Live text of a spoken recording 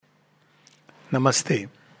Namaste.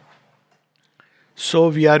 So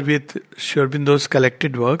we are with Sri Aurobindo's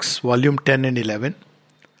collected works, volume 10 and 11,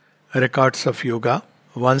 Records of Yoga.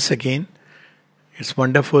 Once again, it's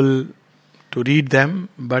wonderful to read them,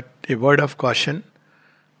 but a word of caution.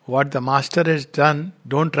 What the Master has done,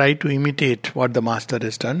 don't try to imitate what the Master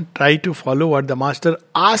has done. Try to follow what the Master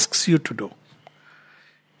asks you to do.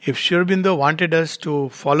 If Sri Aurobindo wanted us to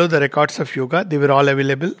follow the records of yoga, they were all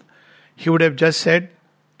available. He would have just said,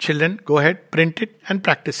 children, go ahead, print it and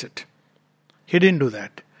practice it. He didn't do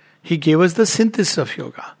that. He gave us the synthesis of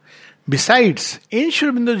yoga. Besides, in Sri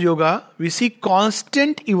Aurobindo's yoga, we see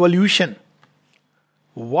constant evolution.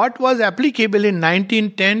 What was applicable in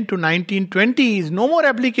 1910 to 1920 is no more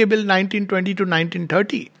applicable in 1920 to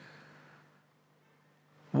 1930.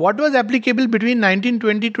 What was applicable between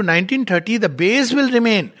 1920 to 1930, the base will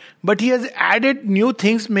remain, but he has added new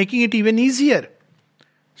things, making it even easier.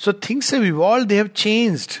 So things have evolved, they have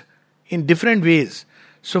changed in different ways.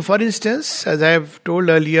 So for instance, as I have told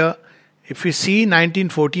earlier, if you see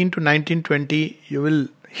 1914 to 1920, you will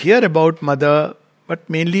hear about Mother, but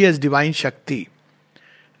mainly as Divine Shakti.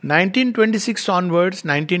 1926 onwards,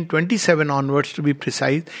 1927 onwards to be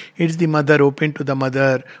precise, it's the Mother, open to the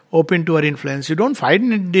Mother, open to her influence. You don't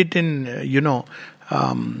find it in, Sapta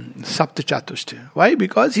Chatushtaya. Why?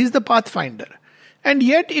 Because he's the pathfinder. And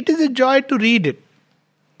yet it is a joy to read it.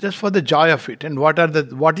 Just for the joy of it. And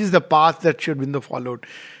what is the path that should be followed?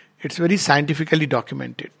 It's very scientifically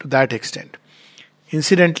documented to that extent.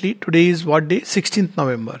 Incidentally, today is what day? 16th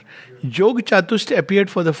November. Yoga Chatushtaya appeared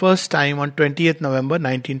for the first time on 20th November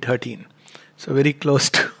 1913. So very close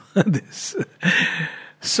to this.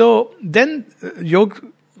 So then Yoga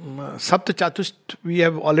Sapta Chatushtaya we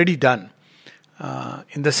have already done.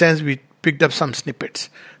 In the sense we picked up some snippets.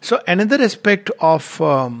 So another aspect of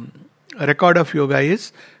a record of yoga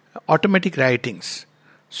is automatic writings.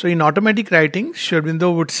 So in automatic writing, Sri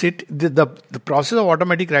Aurobindo would sit. The process of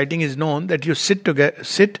automatic writing is known that you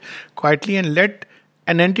sit quietly and let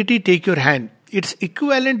an entity take your hand. Its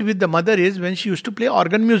equivalent with the Mother is when she used to play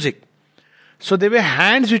organ music. So there were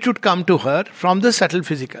hands which would come to her from the subtle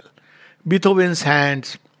physical. Beethoven's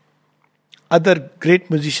hands, other great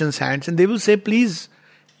musicians' hands, and they will say, please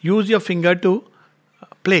use your finger to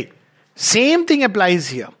play. Same thing applies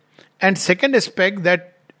here. And second aspect that,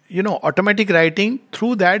 automatic writing,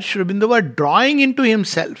 through that Sri Aurobindo was drawing into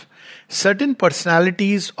himself certain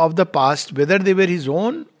personalities of the past, whether they were his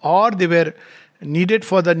own or they were needed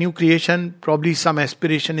for the new creation, probably some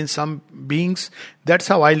aspiration in some beings. That's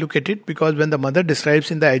how I look at it, because when the Mother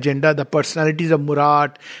describes in the agenda the personalities of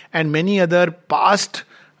Murat and many other past,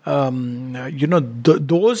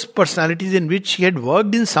 those personalities in which she had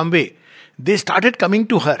worked in some way, they started coming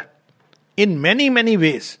to her in many, many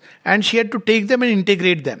ways. And she had to take them and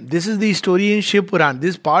integrate them. This is the story in Shiv Puran.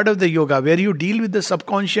 This part of the yoga where you deal with the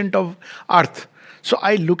subconscious of earth. So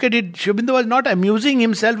I look at it, Sri Aurobindo was not amusing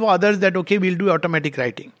himself or others that, okay, we'll do automatic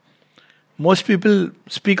writing. Most people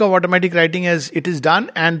speak of automatic writing as it is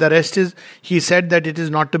done and the rest is, he said that it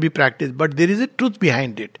is not to be practiced. But there is a truth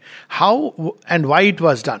behind it. How and why it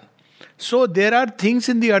was done. So there are things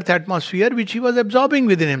in the earth atmosphere which he was absorbing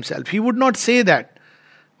within himself. He would not say that.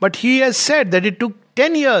 But he has said that it took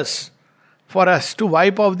 10 years for us to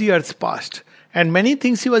wipe off the earth's past. And many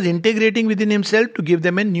things he was integrating within himself to give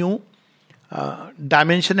them a new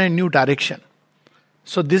dimension and new direction.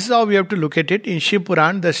 So this is how we have to look at it. In Shiv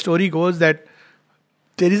Puran, the story goes that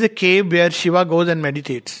there is a cave where Shiva goes and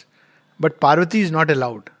meditates. But Parvati is not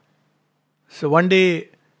allowed. So one day,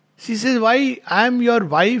 she says, why? I am your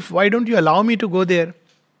wife. Why don't you allow me to go there?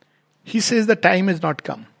 He says, the time has not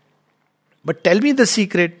come. But tell me the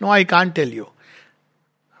secret. No, I can't tell you.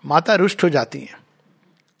 Mata rusht ho jati hai.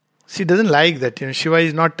 She doesn't like that. Shiva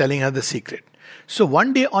is not telling her the secret. So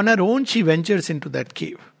one day on her own she ventures into that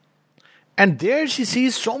cave. And there she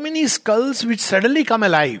sees so many skulls which suddenly come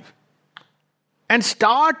alive. And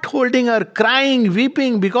start holding her, crying,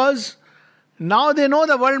 weeping, because now they know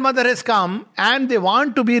the World Mother has come and they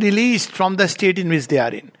want to be released from the state in which they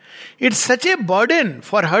are in. It's such a burden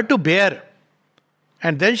for her to bear.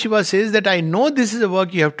 And then Shiva says that I know this is a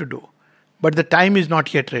work you have to do, but the time is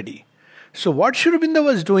not yet ready. So what Sri Aurobindo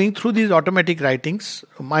was doing through these automatic writings,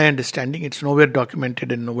 my understanding, it's nowhere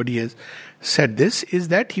documented and nobody has said this, is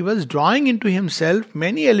that he was drawing into himself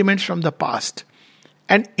many elements from the past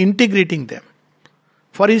and integrating them.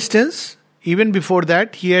 For instance, even before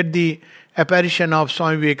that, he had the apparition of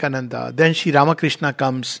Swami Vivekananda. Then Sri Ramakrishna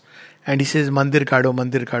comes and he says, Mandir Kado,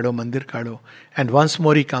 Mandir Kado, Mandir Kado. And once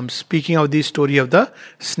more he comes, speaking of the story of the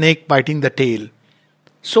snake biting the tail.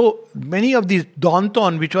 So many of these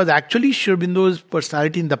Danton, which was actually Sri Aurobindo's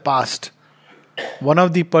personality in the past, one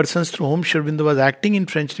of the persons through whom Sri Aurobindo was acting in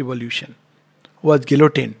French Revolution, was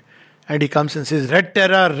guillotined. And he comes and says, red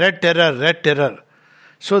terror, red terror, red terror.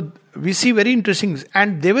 So we see very interesting.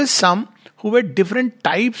 And there were some who were different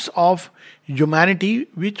types of humanity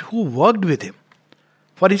who worked with him.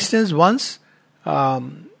 For instance, once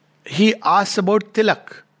he asked about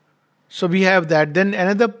Tilak. So we have that. Then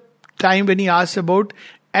another time when he asks about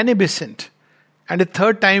Anne Besant. And a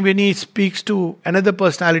third time when he speaks to another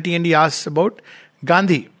personality and he asks about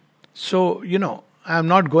Gandhi. So, I am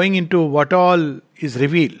not going into what all is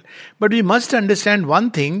revealed. But we must understand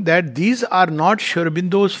one thing, that these are not Sri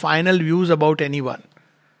Aurobindo's final views about anyone.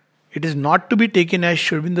 It is not to be taken as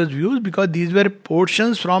Sri Aurobindo's views, because these were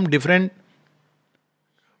portions from different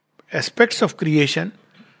aspects of creation,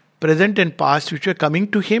 present and past, which were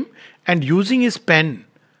coming to him and using his pen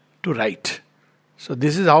to write. So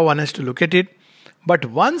this is how one has to look at it. But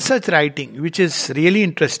one such writing, which is really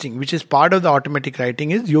interesting, which is part of the automatic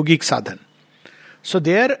writing, is Yogic Sadhan. So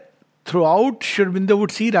there, throughout, Sri Aurobindo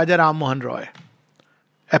would see Raja Ram Mohan Roy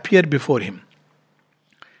appear before him.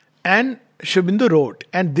 And Sri Aurobindo wrote,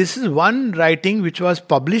 and this is one writing which was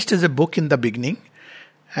published as a book in the beginning,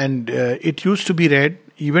 and it used to be read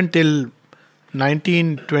even till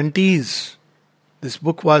 1920s. This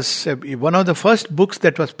book was one of the first books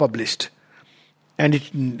that was published. And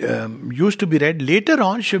it used to be read. Later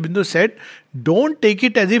on, Sri Aurobindo said, don't take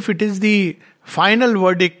it as if it is the final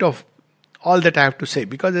verdict of all that I have to say.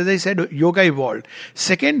 Because as I said, yoga evolved.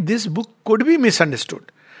 Second, this book could be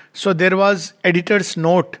misunderstood. So there was editor's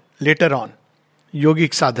note later on,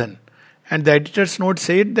 Yogic Sadhan. And the editor's note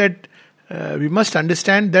said that we must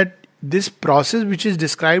understand that this process which is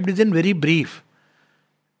described is in very brief.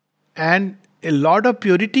 And a lot of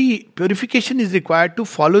purification is required to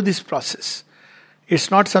follow this process. It's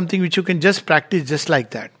not something which you can just practice just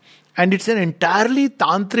like that. And it's an entirely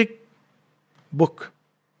tantric book,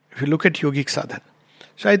 if you look at Yogic Sadhan.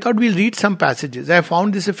 So I thought we'll read some passages. I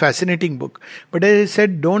found this a fascinating book. But as I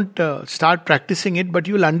said, don't start practicing it, but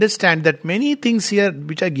you'll understand that many things here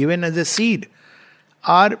which are given as a seed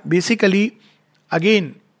are basically,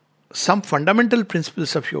 again, some fundamental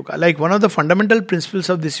principles of yoga. Like one of the fundamental principles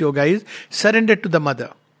of this yoga is surrender to the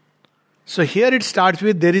mother. So here it starts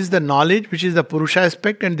with, there is the knowledge, which is the Purusha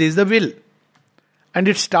aspect, and there is the will. And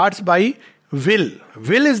it starts by will.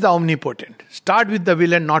 Will is the omnipotent. Start with the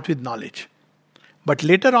will and not with knowledge. But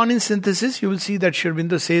later on in synthesis, you will see that Sri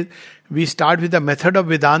Aurobindo says, we start with the method of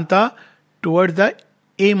Vedanta toward the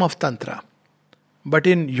aim of Tantra. But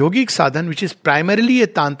in Yogic Sadhan, which is primarily a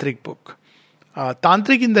tantric book,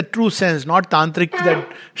 tantric in the true sense, not tantric that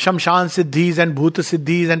Shamshan Siddhis and Bhuta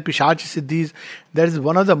Siddhis and Pishach Siddhis. That is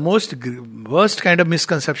one of the most worst kind of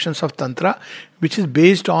misconceptions of Tantra, which is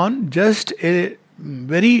based on just a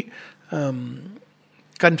very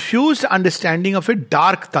confused understanding of a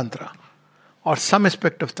dark Tantra or some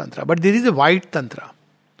aspect of Tantra. But there is a white Tantra.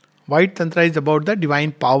 White Tantra is about the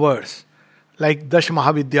divine powers, like Dash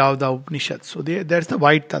Mahavidya of the Upanishad. So that's the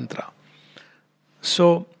white Tantra.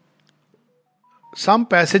 So some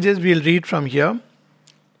passages we'll read from here.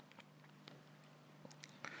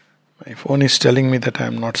 My phone is telling me that I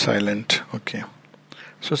am not silent. Okay.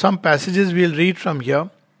 So some passages we'll read from here.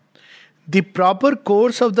 The proper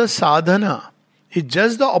course of the sadhana is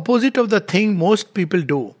just the opposite of the thing most people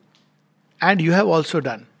do. And you have also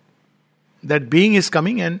done. That being is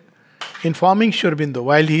coming and informing Sri Aurobindo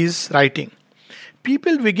while he is writing.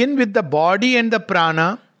 People begin with the body and the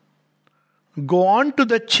prana, go on to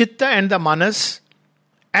the chitta and the manas,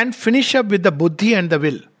 and finish up with the buddhi and the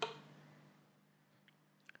will.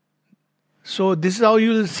 So this is how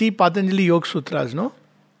you will see Patanjali Yoga Sutras, no?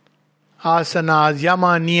 Asanas,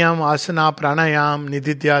 yama, niyam, asana, pranayam,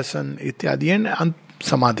 nididhyasan, ityadi, and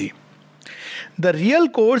samadhi. The real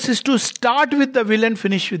course is to start with the will and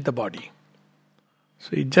finish with the body. So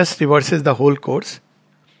it just reverses the whole course.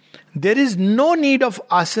 There is no need of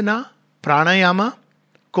asana, pranayama,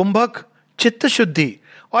 kumbhak, chitta shuddhi,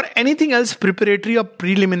 or anything else preparatory or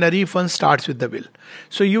preliminary if one starts with the will.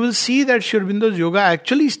 So you will see that Sri Aurobindo's yoga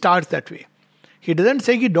actually starts that way. He doesn't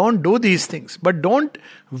say you don't do these things, but don't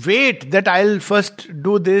wait that I'll first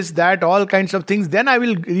do this, that, all kinds of things, then I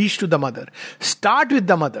will reach to the mother. Start with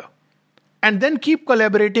the mother and then keep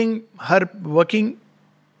collaborating her, working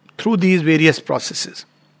through these various processes.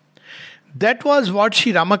 That was what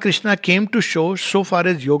Sri Ramakrishna came to show so far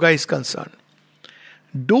as yoga is concerned.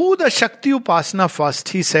 Do the Shakti Upasana first,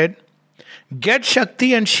 he said. Get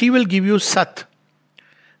Shakti and she will give you Sat.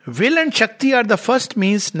 Will and Shakti are the first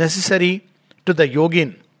means necessary to the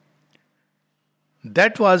yogin.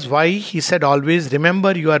 That was why he said always,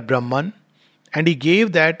 remember you are Brahman. And he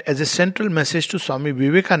gave that as a central message to Swami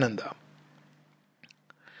Vivekananda.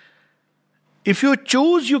 If you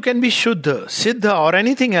choose, you can be Shuddha, Siddha, or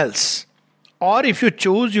anything else. Or if you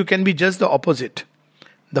choose, you can be just the opposite.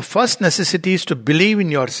 The first necessity is to believe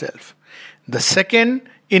in yourself. The second,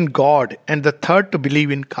 in God. And the third, to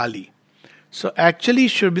believe in Kali. So actually,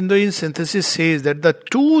 Sri Aurobindo in synthesis says that the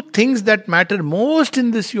two things that matter most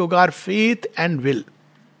in this yoga are faith and will.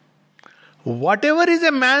 Whatever is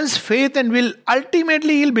a man's faith and will,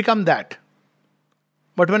 ultimately he'll become that.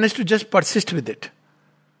 But one has to just persist with it.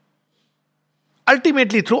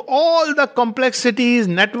 Ultimately, through all the complexities,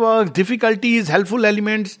 networks, difficulties, helpful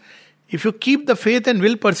elements, if you keep the faith and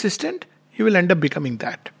will persistent, you will end up becoming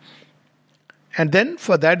that. And then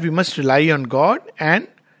for that we must rely on God and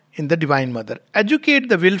in the Divine Mother. Educate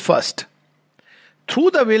the will first.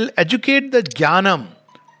 Through the will, educate the jnanam.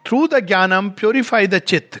 Through the jnanam, purify the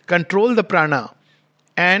chit, control the prana,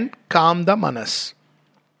 and calm the manas.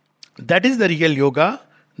 That is the real yoga,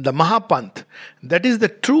 the Mahapanth. That is the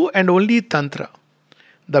true and only Tantra.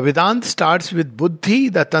 The Vedanta starts with Buddhi,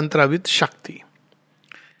 the Tantra with Shakti.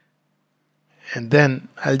 And then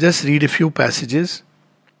I'll just read a few passages.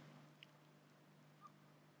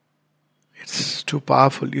 It's too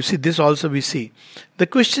powerful. You see, this also we see. The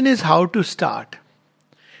question is how to start.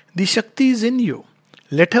 The Shakti is in you.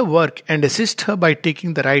 Let her work and assist her by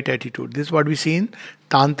taking the right attitude. This is what we see in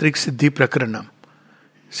Tantric Siddhi Prakaranam.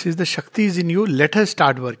 Since the Shakti is in you, let her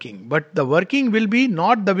start working. But the working will be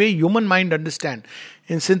not the way human mind understands.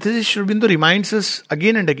 In synthesis, Sri Aurobindo reminds us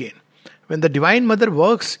again and again. When the Divine Mother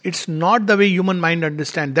works, it's not the way human mind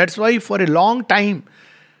understands. That's why for a long time,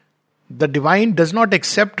 the Divine does not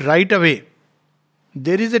accept right away.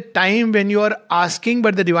 There is a time when you are asking,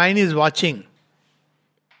 but the Divine is watching.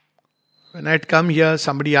 When I'd come here,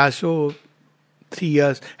 somebody asked, 3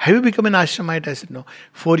 years, have you become an ashramite? I said, no.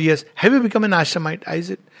 4 years, have you become an ashramite? I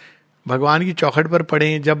said, भगवान की चौखट पर पड़े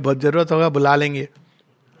हैं, जब जरूरत होगा बुला लेंगे.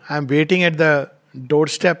 I am waiting at the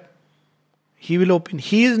doorstep. He will open.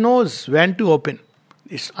 He knows when to open.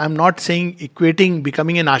 I'm not saying equating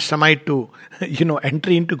becoming an ashramite to,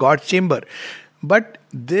 entry into God's chamber. But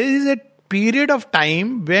there is a period of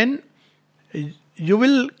time when you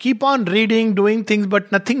will keep on reading, doing things,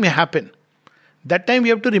 but nothing may happen. That time we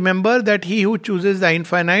have to remember that he who chooses the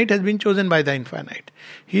infinite has been chosen by the infinite.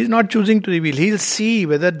 He is not choosing to reveal. He will see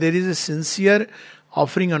whether there is a sincere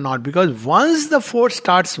offering or not. Because once the force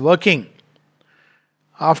starts working,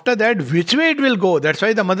 after that, which way it will go? That's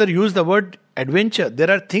why the mother used the word adventure. There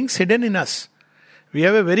are things hidden in us. We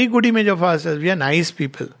have a very good image of ourselves. We are nice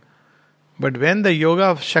people. But when the yoga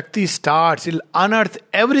of Shakti starts, it will unearth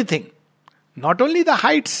everything. Not only the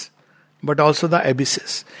heights, but also the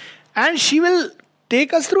abysses. And she will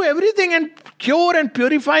take us through everything and cure and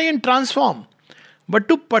purify and transform. But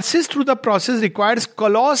to persist through the process requires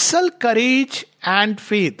colossal courage and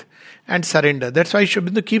faith and surrender. That's why Sri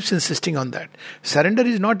Aurobindo keeps insisting on that. Surrender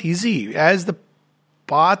is not easy as the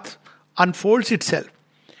path unfolds itself.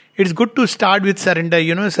 It's good to start with surrender.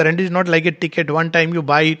 Surrender is not like a ticket. One time you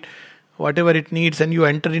buy it, whatever it needs, and you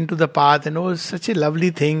enter into the path, and such a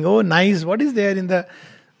lovely thing. Oh, nice. What is there in the...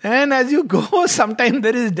 And as you go, sometimes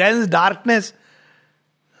there is dense darkness.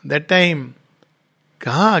 That time,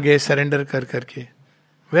 kahan aa gaye surrender kar karke?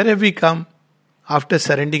 Where have we come after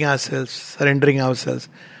surrendering ourselves?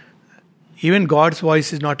 Even God's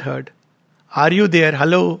voice is not heard. Are you there?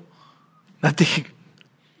 Hello? Nothing.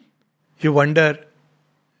 You wonder.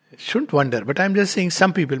 Shouldn't wonder, but I'm just saying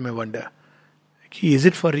some people may wonder. Is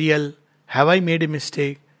it for real? Have I made a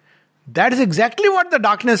mistake? That is exactly what the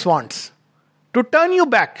darkness wants. To turn you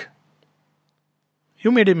back. You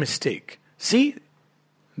made a mistake. See,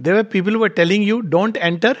 there were people who were telling you, don't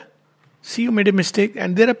enter. See, you made a mistake.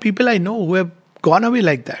 And there are people I know who have gone away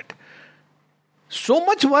like that. So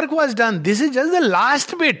much work was done. This is just the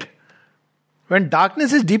last bit. When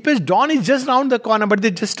darkness is deepest, dawn is just round the corner, but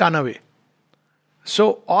they just turn away.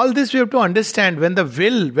 So all this we have to understand. When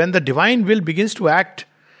the divine will begins to act,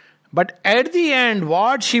 but at the end,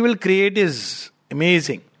 what she will create is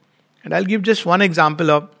amazing. And I'll give just one example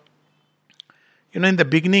of, in the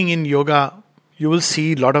beginning in yoga, you will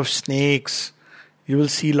see a lot of snakes. You will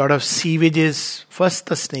see a lot of sievages. First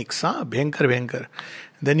the snakes, bhankar.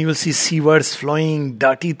 Then you will see sewers flowing,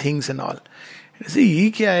 dirty things and all. You see,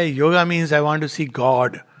 ye kya hai? Yoga means I want to see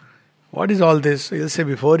God. What is all this? So you'll say,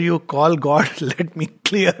 before you call God, let me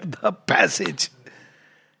clear the passage.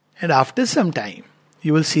 And after some time,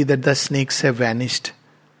 you will see that the snakes have vanished.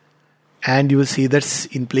 And you will see that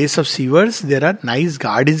in place of sewers, there are nice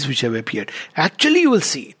gardens which have appeared. Actually, you will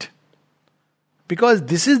see it. Because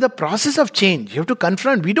this is the process of change. You have to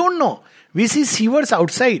confront. We don't know. We see sewers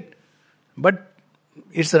outside. But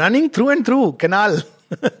it's running through and through. Canal.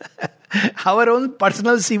 Our own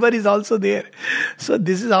personal Sivar is also there. So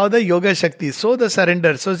this is how the yoga Shakti. So the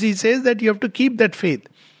surrender. So she says that you have to keep that faith.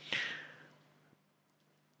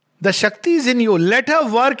 The Shakti is in you. Let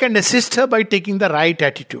her work and assist her by taking the right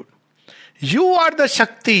attitude. You are the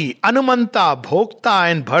Shakti, Anumanta,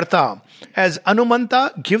 Bhokta and Bharta. As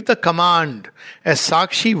Anumanta, give the command. As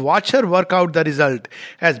Sakshi, watch her work out the result.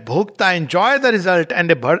 As Bhokta, enjoy the result.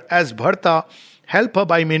 And as Bharta, help her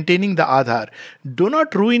by maintaining the Adhar. Do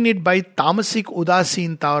not ruin it by tamasic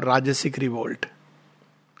udasinta or rajasic revolt.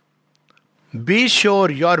 Be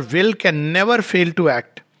sure your will can never fail to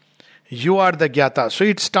act. You are the Gyata. So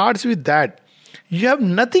it starts with that. You have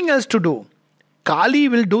nothing else to do. Kali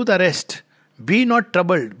will do the rest. Be not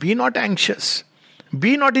troubled. Be not anxious.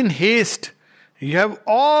 Be not in haste. You have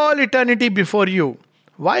all eternity before you.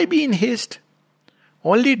 Why be in haste?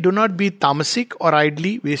 Only do not be tamasic or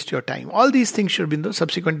idly waste your time. All these things should be in the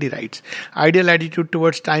subsequently writes. Ideal attitude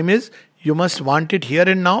towards time is you must want it here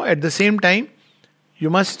and now. At the same time, you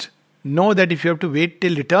must know that if you have to wait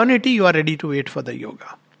till eternity, you are ready to wait for the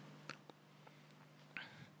yoga.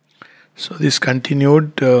 So this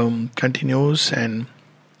continues and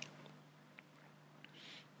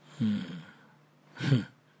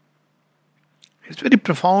it's very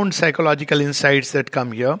profound psychological insights that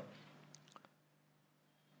come here.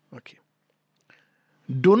 Okay.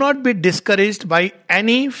 Do not be discouraged by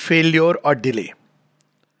any failure or delay.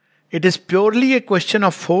 It is purely a question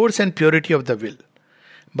of force and purity of the will.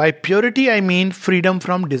 By purity I mean freedom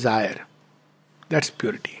from desire. That's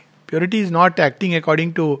purity. Purity is not acting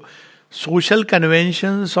according to social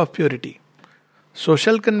conventions of purity.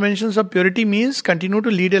 Social conventions of purity means continue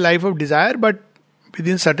to lead a life of desire but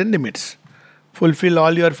within certain limits. Fulfill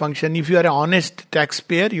all your function. If you are an honest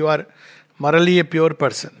taxpayer, you are morally a pure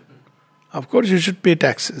person. Of course you should pay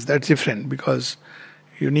taxes. That's different because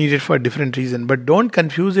you need it for a different reason. But don't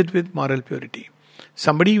confuse it with moral purity.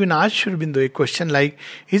 Somebody even asked Sri Aurobindo a question like,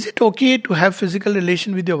 is it okay to have physical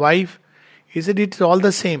relation with your wife? He said it's all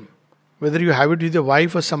the same. Whether you have it with your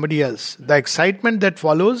wife or somebody else, the excitement that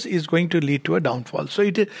follows is going to lead to a downfall. So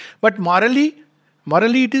it is, but morally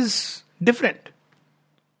it is different.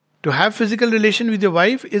 To have physical relation with your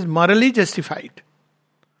wife is morally justified.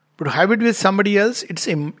 But to have it with somebody else, it's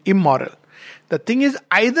immoral. The thing is,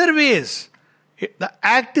 either ways, the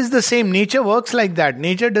act is the same. Nature works like that.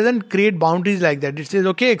 Nature doesn't create boundaries like that. It says,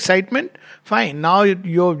 okay, excitement, fine. Now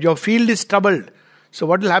your field is troubled. So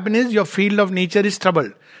what will happen is your field of nature is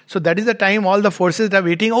troubled. So that is the time all the forces are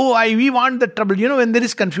waiting. We want the trouble. When there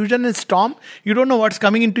is confusion and storm, you don't know what's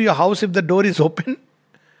coming into your house if the door is open.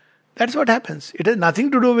 That's what happens. It has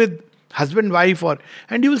nothing to do with husband, wife,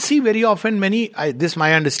 and you will see very often this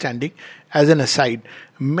my understanding as an aside,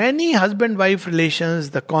 many husband-wife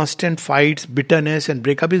relations, the constant fights, bitterness and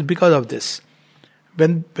breakup is because of this.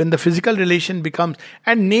 When the physical relation becomes,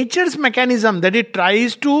 and nature's mechanism that it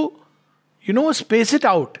tries to, space it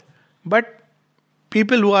out. But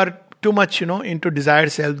people who are too much, into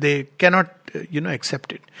desired self, they cannot,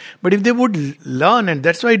 accept it. But if they would learn, and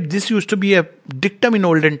that's why this used to be a dictum in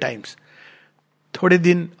olden times, thode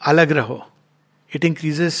din alag raho, it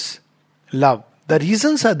increases love. The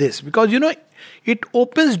reasons are this, because, it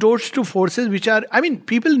opens doors to forces which are,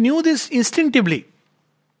 people knew this instinctively.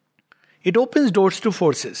 It opens doors to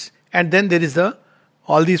forces. And then there is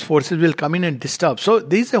all these forces will come in and disturb. So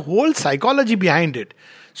there is a whole psychology behind it.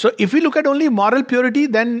 So if we look at only moral purity,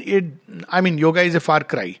 then yoga is a far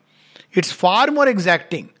cry. It's far more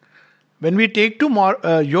exacting. When we take to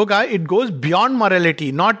yoga, it goes beyond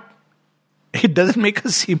morality. It doesn't make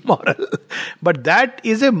us immoral. But that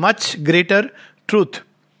is a much greater truth.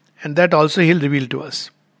 And that also he'll reveal to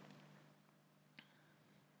us.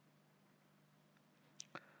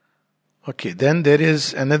 Okay, then there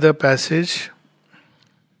is another passage.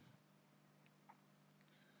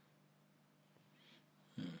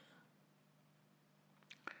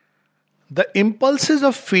 The impulses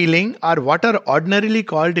of feeling are what are ordinarily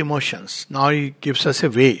called emotions. Now he gives us a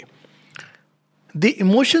way. The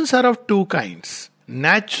emotions are of two kinds,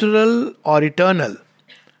 natural or eternal,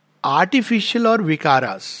 artificial or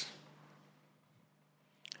vikaras.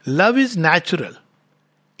 Love is natural.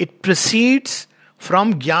 It proceeds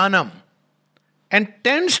from jnanam and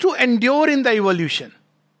tends to endure in the evolution.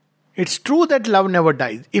 It's true that love never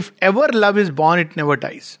dies. If ever love is born, it never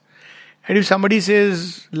dies. And if somebody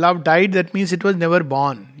says love died, that means it was never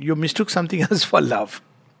born. You mistook something else for love.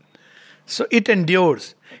 So it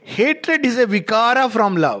endures. Hatred is a vikara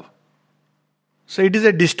from love. So it is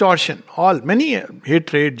a distortion. Many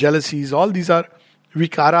hatred, jealousies, all these are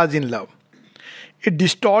vikaras in love. A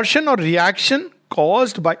distortion or reaction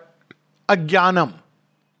caused by ajnanam.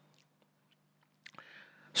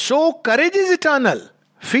 So courage is eternal,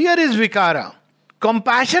 fear is vikara,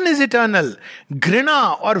 compassion is eternal,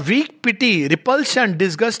 grina or weak pity, repulsion,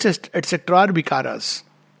 disgust, etc. are vikaras.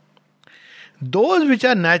 Those which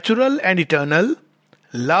are natural and eternal,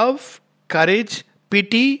 love, courage,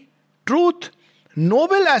 pity, truth,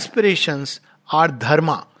 noble aspirations are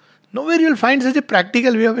dharma. Nowhere you will find such a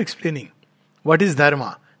practical way of explaining what is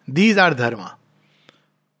dharma. These are dharma.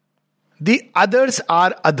 The others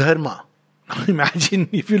are adharma. Imagine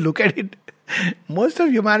if you look at it, most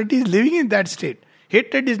of humanity is living in that state.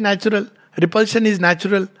 Hatred is natural, repulsion is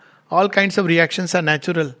natural, all kinds of reactions are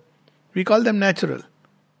natural. We call them natural.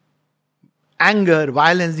 Anger,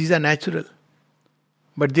 violence, these are natural.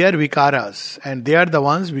 But they are vikaras, and they are the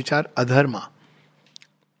ones which are adharma.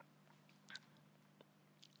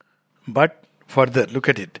 But further, look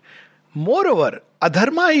at it. Moreover,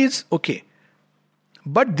 adharma is okay.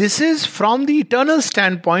 But this is from the eternal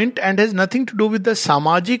standpoint and has nothing to do with the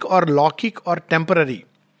samajik or laukic or temporary.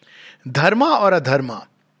 Dharma or adharma.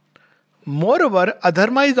 Moreover,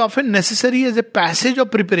 adharma is often necessary as a passage of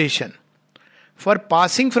preparation for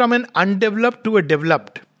passing from an undeveloped to a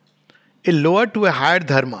developed, a lower to a higher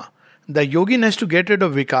dharma. The yogin has to get rid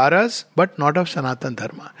of vikaras, but not of Sanatan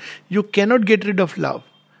dharma. You cannot get rid of love.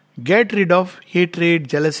 Get rid of hatred,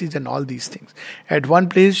 jealousies, and all these things. At one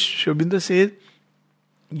place, Sri Aurobindo says,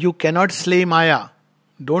 you cannot slay Maya.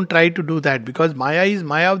 Don't try to do that because Maya is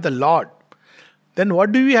Maya of the Lord. Then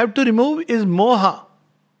what do we have to remove is moha.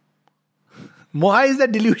 Moha is the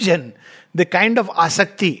delusion, the kind of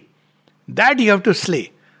asakti. That you have to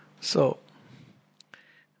slay. So,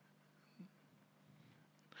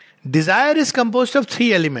 desire is composed of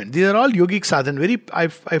three elements. These are all yogic sadhana. I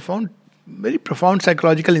found very profound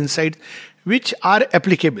psychological insights which are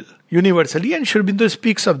applicable universally, and Sri Aurobindo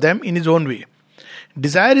speaks of them in his own way.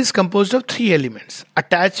 Desire is composed of three elements: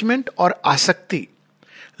 attachment or asakti,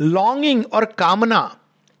 longing or kamana,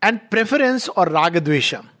 and preference or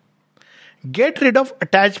ragadvesha. Get rid of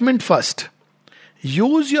attachment first.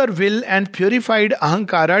 Use your will and purified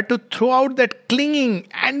ahankara to throw out that clinging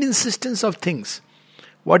and insistence of things.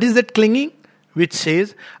 What is that clinging? Which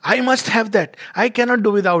says, I must have that, I cannot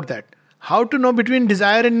do without that. How to know between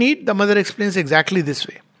desire and need? The mother explains exactly this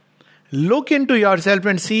way. Look into yourself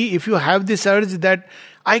and see if you have this urge that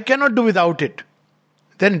I cannot do without it.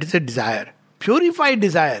 Then it is a desire. Purify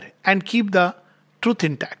desire and keep the truth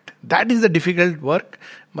intact. That is the difficult work.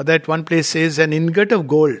 Mother at one place says an ingot of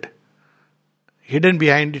gold hidden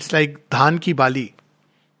behind, it's like dhan ki bali,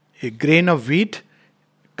 a grain of wheat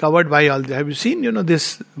covered by all the, have you seen,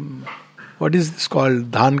 this, what is this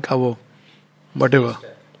called, dhan kavo, whatever.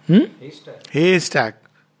 Haystack.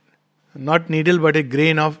 Not needle but a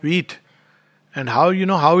grain of wheat. And how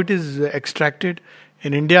how it is extracted?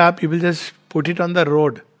 In India, people just put it on the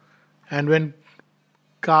road. And when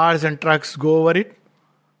cars and trucks go over it,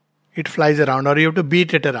 it flies around, or you have to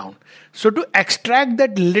beat it around. So to extract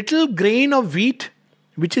that little grain of wheat,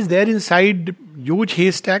 which is there inside huge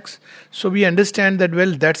haystacks, so we understand that,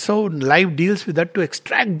 well, that's how life deals with that, to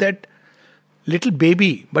extract that little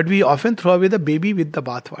baby. But we often throw away the baby with the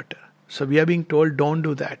bathwater. So we are being told, don't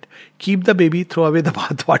do that. Keep the baby, throw away the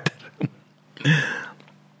bathwater.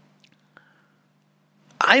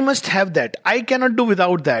 I must have that. I cannot do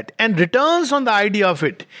without that. And returns on the idea of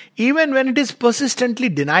it, even when it is persistently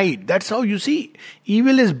denied. That's how you see.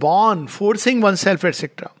 Evil is born, forcing oneself,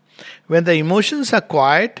 etc. When the emotions are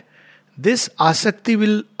quiet, this asakti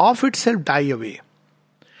will of itself die away.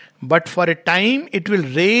 But for a time, it will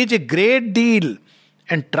rage a great deal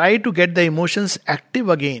and try to get the emotions active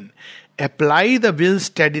again. Apply the will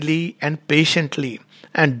steadily and patiently.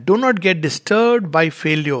 And do not get disturbed by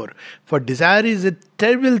failure. For desire is a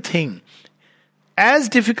terrible thing. As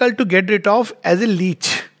difficult to get rid of as a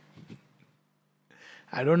leech.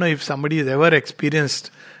 I don't know if somebody has ever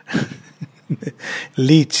experienced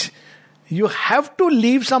leech. You have to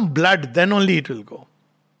leave some blood, then only it will go.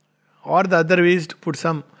 Or the other way is to put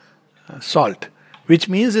some salt, which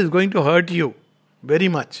means it's going to hurt you very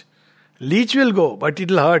much. Leech will go, but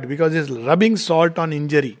it will hurt because it's rubbing salt on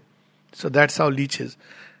injury. So that's how leech is.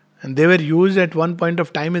 And they were used at one point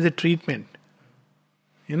of time as a treatment.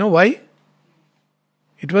 You know why?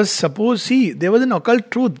 It was supposed, there was an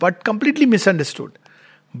occult truth, but completely misunderstood.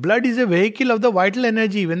 Blood is a vehicle of the vital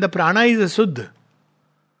energy when the prana is a suddha.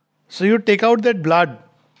 So you take out that blood.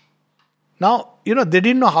 Now, they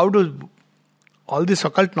didn't know how to, all this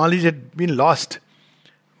occult knowledge had been lost.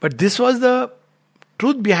 But this was the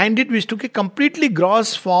truth behind it, which took a completely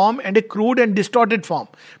gross form and a crude and distorted form.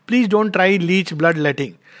 Please don't try leech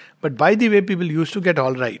bloodletting. But by the way, people used to get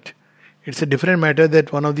all right. It's a different matter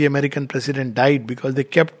that one of the American president died because they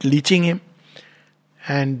kept leeching him.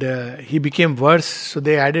 And he became worse, so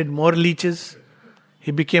they added more leeches.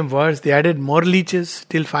 He became worse, they added more leeches,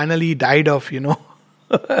 till finally he died of,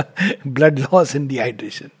 blood loss and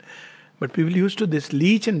dehydration. But people used to, this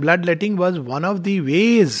leech and bloodletting was one of the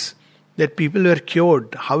ways that people were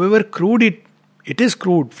cured. However crude it is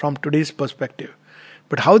crude from today's perspective.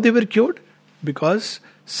 But how they were cured? Because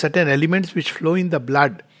certain elements which flow in the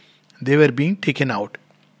blood, they were being taken out.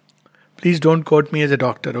 Please don't quote me as a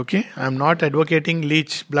doctor, okay? I am not advocating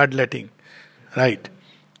leech bloodletting. Right.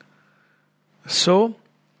 So,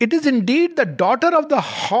 it is indeed the daughter of the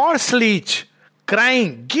horse leech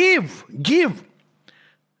crying, "Give, give."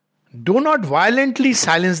 Do not violently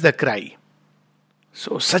silence the cry.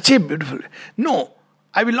 So, such a beautiful... No,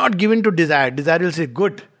 I will not give in to desire. Desire will say,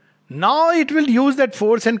 good. Now it will use that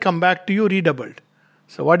force and come back to you redoubled.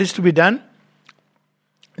 So, what is to be done?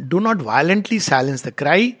 Do not violently silence the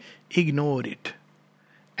cry. Ignore it.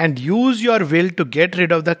 And use your will to get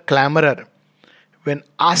rid of the clamorer. When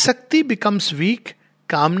asakti becomes weak,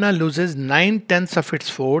 kamna loses 9/10 of its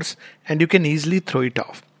force and you can easily throw it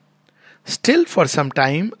off. Still, for some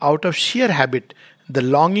time, out of sheer habit, the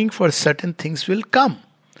longing for certain things will come.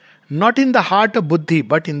 Not in the heart of buddhi,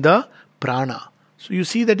 but in the prana. So you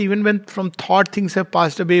see that even when from thought things have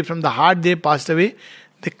passed away, from the heart they have passed away,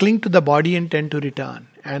 they cling to the body and tend to return,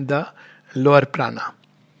 and the lower prana.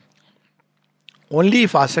 Only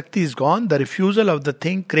if asakti is gone, the refusal of the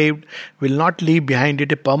thing craved will not leave behind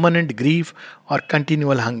it a permanent grief or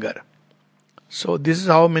continual hunger. So this is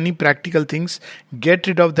how many practical things get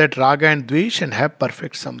rid of that raga and dvesh and have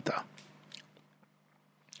perfect samta.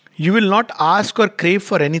 You will not ask or crave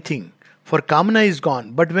for anything, for kamana is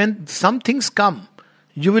gone. But when some things come,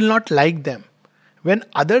 you will not like them. When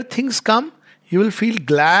other things come, you will feel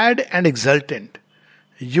glad and exultant.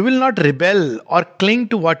 You will not rebel or cling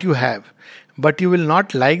to what you have, but you will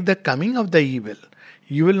not like the coming of the evil.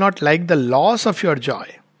 You will not like the loss of your joy.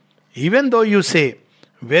 Even though you say,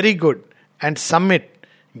 very good, and submit,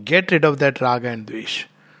 get rid of that raga and dvesh.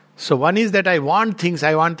 So one is that I want things,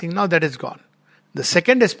 now that is gone. The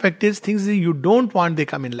second aspect is things that you don't want, they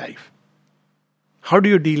come in life. How do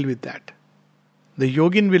you deal with that? The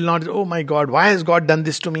yogin will not, oh my God, why has God done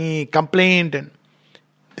this to me? Complaint. And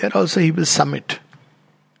there also he will submit.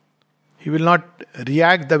 He will not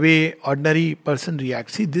react the way ordinary person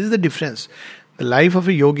reacts. See, this is the difference. The life of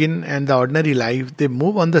a yogin and the ordinary life, they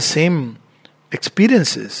move on the same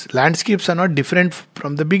experiences. Landscapes are not different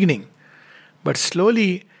from the beginning. But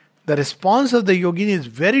slowly, the response of the yogin is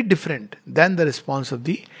very different than the response of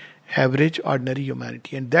the average ordinary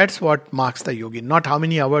humanity. And that's what marks the yogin, not how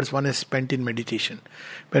many hours one has spent in meditation.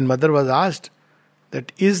 When Mother was asked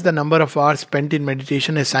that is the number of hours spent in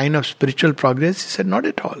meditation a sign of spiritual progress, he said not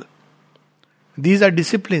at all. These are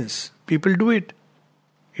disciplines. People do it.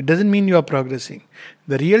 It doesn't mean you are progressing.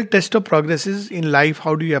 The real test of progress is in life,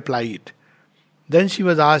 how do you apply it? Then she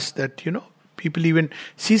was asked that, people even...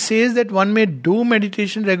 She says that one may do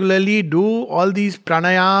meditation regularly, do all these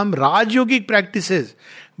pranayam, Raj Yogic practices,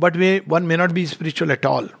 but one may not be spiritual at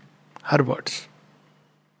all. Her words.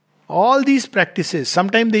 All these practices,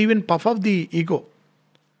 sometimes they even puff up the ego.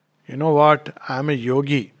 You know what? I am a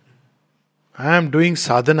yogi. I am doing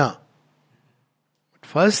sadhana.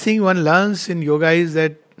 First thing one learns in yoga is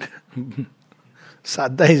that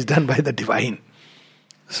sadhana is done by the divine.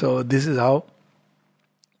 So this is how.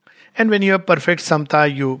 And when you have perfect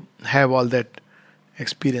samta, you have all that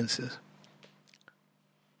experiences.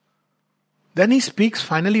 Then he speaks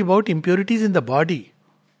finally about impurities in the body.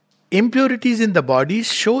 Impurities in the body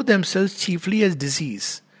show themselves chiefly as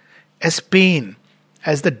disease, as pain,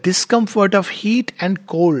 as the discomfort of heat and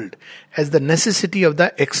cold, as the necessity of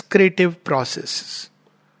the excretive processes.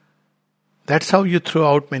 That's how you throw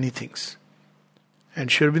out many things. And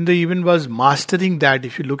Sri Aurobindo even was mastering that.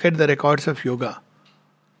 If you look at the records of yoga,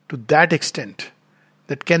 to that extent,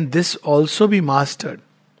 that can this also be mastered?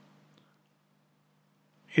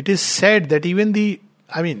 It is said that even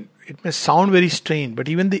it may sound very strange, but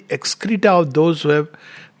even the excreta of those who have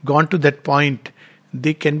gone to that point,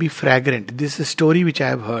 they can be fragrant. This is a story which I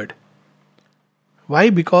have heard. Why?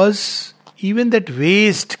 Because even that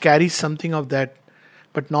waste carries something of that.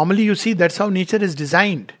 But normally you see that's how nature is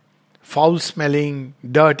designed. Foul smelling,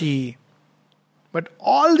 dirty. But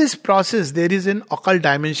all this process, there is an occult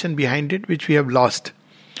dimension behind it which we have lost.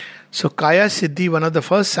 So Kaya Siddhi, one of the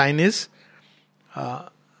first sign is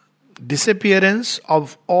disappearance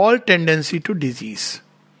of all tendency to disease.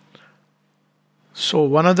 So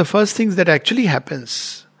one of the first things that actually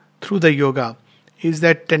happens through the yoga is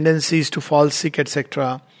that tendencies to fall sick,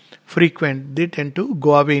 etc., frequent, they tend to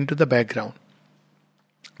go away into the background.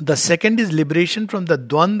 The second is liberation from the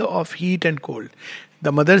dvandva of heat and cold.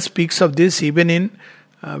 The mother speaks of this even in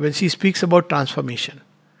when she speaks about transformation.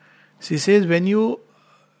 She says, when you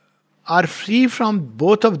are free from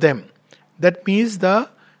both of them, that means there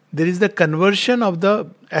is the conversion of the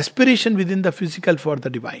aspiration within the physical for the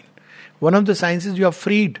divine. One of the signs is you are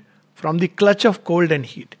freed from the clutch of cold and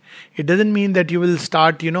heat. It doesn't mean that you will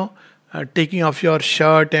start, taking off your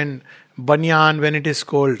shirt and banyan when it is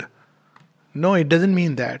cold. No, it doesn't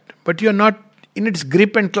mean that. But you are not in its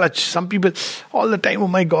grip and clutch. Some people all the time, oh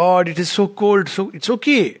my God, it is so cold. So it's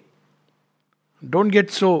okay. Don't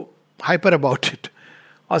get so hyper about it.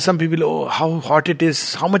 Or some people, oh, how hot it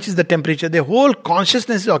is, how much is the temperature. Their whole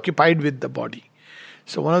consciousness is occupied with the body.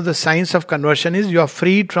 So one of the signs of conversion is you are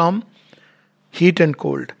freed from heat and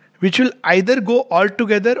cold, which will either go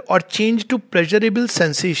altogether or change to pleasurable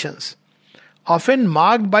sensations, often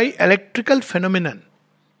marked by electrical phenomenon.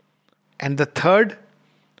 And the third,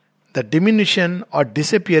 the diminution or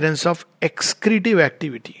disappearance of excretive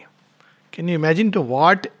activity. Can you imagine to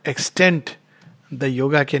what extent the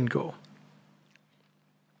yoga can go?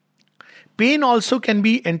 Pain also can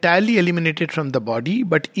be entirely eliminated from the body,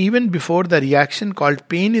 but even before the reaction called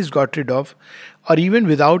pain is got rid of, or even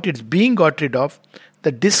without its being got rid of,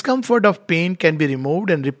 the discomfort of pain can be removed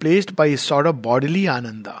and replaced by a sort of bodily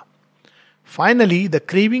ananda. Finally, the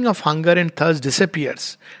craving of hunger and thirst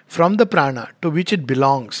disappears from the prana to which it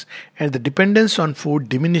belongs, and the dependence on food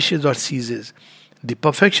diminishes or ceases. The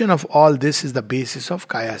perfection of all this is the basis of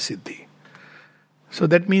Kaya Siddhi. So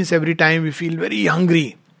that means every time we feel very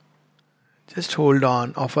hungry, just hold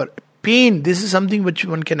on. Offer pain. This is something which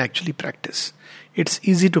one can actually practice. It's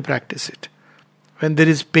easy to practice it. When there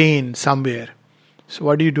is pain somewhere, so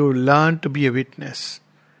what do? Learn to be a witness.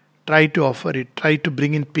 Try to offer it. Try to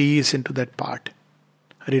bring in peace into that part.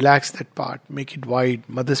 Relax that part. Make it wide.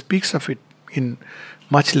 Mother speaks of it in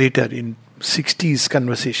much later in 60s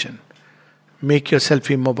conversation. Make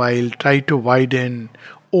yourself immobile. Try to widen.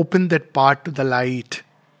 Open that part to the light.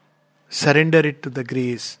 Surrender it to the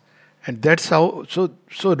grace. And that's how, so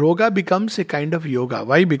Roga becomes a kind of yoga.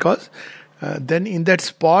 Why? Because then in that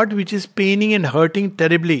spot which is paining and hurting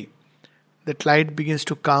terribly, that light begins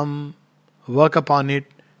to come, work upon it,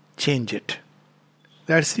 change it.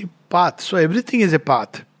 That's the path. So everything is a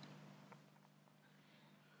path.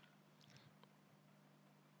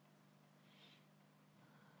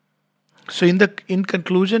 So in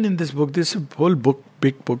conclusion, in this book, this is a whole book,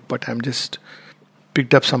 big book, but I'm just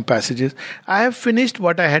picked up some passages. I have finished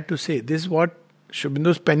what I had to say. This is what Sri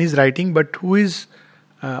Aurobindo's pen is writing, but who is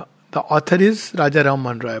the author is Raja Ram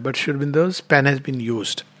Mohan Roy, but Sri Aurobindo's pen has been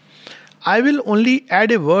used. I will only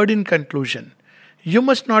add a word in conclusion. You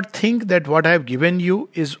must not think that what I have given you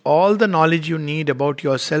is all the knowledge you need about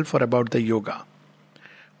yourself or about the yoga.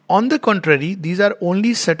 On the contrary, these are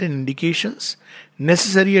only certain indications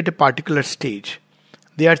necessary at a particular stage.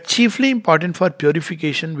 They are chiefly important for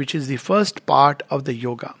purification, which is the first part of the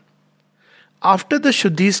yoga. After the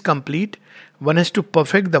Shuddhi is complete, one has to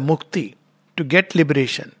perfect the Mukti to get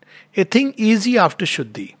liberation. A thing easy after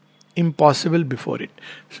Shuddhi, impossible before it.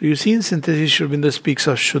 So you see in synthesis, Sri Aurobindo speaks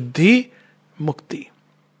of Shuddhi, Mukti,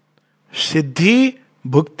 Siddhi,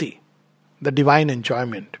 Bhukti, the divine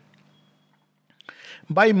enjoyment.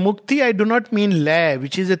 By Mukti, I do not mean lay,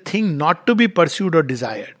 which is a thing not to be pursued or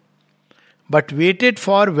desired, but waited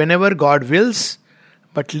for whenever God wills,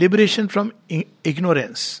 but liberation from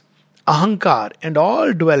ignorance, ahankar, and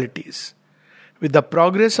all dualities. With the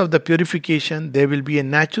progress of the purification, there will be a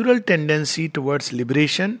natural tendency towards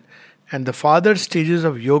liberation, and the further stages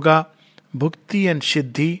of yoga, bhukti and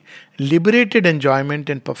siddhi, liberated enjoyment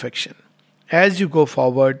and perfection. As you go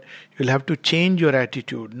forward, you'll have to change your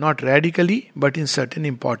attitude, not radically, but in certain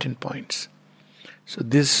important points. So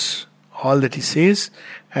this, all that he says,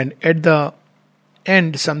 and at the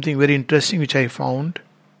end, something very interesting which I found.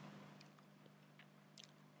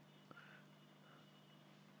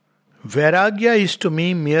 Vairagya is to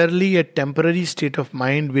me merely a temporary state of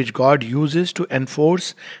mind which God uses to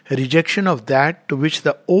enforce rejection of that to which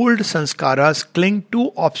the old sanskaras cling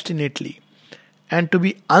too obstinately, and to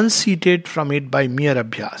be unseated from it by mere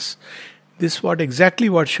abhyas. This is exactly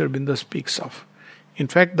what Sri Aurobindo speaks of. In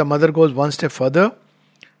fact, the mother goes one step further.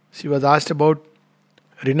 She was asked about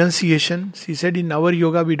renunciation. She said, in our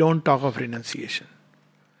yoga we don't talk of renunciation.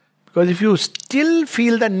 Because if you still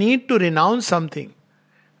feel the need to renounce something,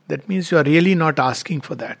 that means you are really not asking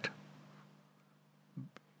for that.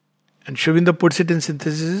 And Sri Aurobindo puts it in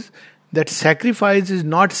synthesis that sacrifice is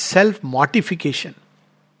not self-mortification.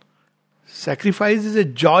 Sacrifice is a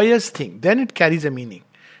joyous thing. Then it carries a meaning.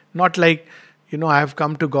 Not like, I have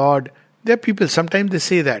come to God. There are people, sometimes they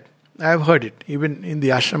say that. I have heard it, even in the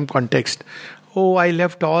ashram context. Oh, I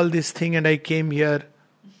left all this thing and I came here.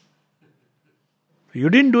 You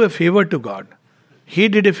didn't do a favor to God. He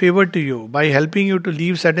did a favor to you by helping you to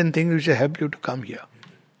leave certain things which will help you to come here.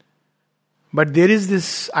 But there is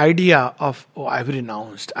this idea of, oh, I have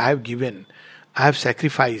renounced, I have given, I have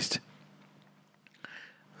sacrificed.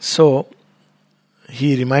 So,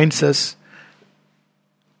 he reminds us,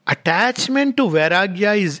 attachment to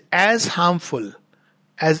Vairagya is as harmful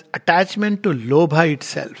as attachment to Lobha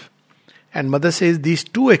itself. And Mother says these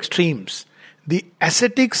two extremes, the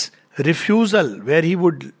ascetic's refusal where he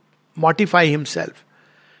would mortify himself,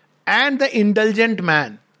 and the indulgent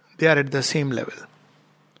man, they are at the same level.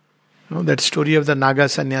 You know, that story of the Naga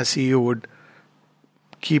sannyasi who would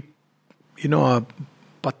keep, a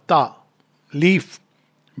patta, leaf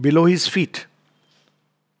below his feet.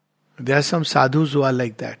 There are some sadhus who are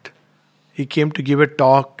like that. He came to give a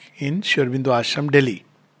talk in Sri Aurobindo Ashram, Delhi.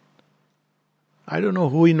 I don't know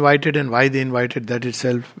who invited and why they invited, that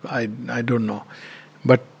itself, I don't know.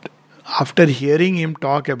 But after hearing him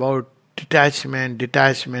talk about detachment,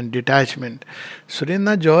 Surendranath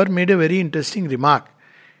Johar made a very interesting remark.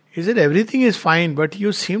 He said, everything is fine, but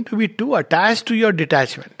you seem to be too attached to your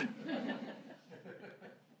detachment.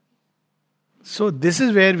 So this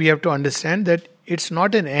is where we have to understand that it's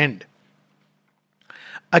not an end.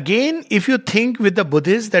 Again, if you think with the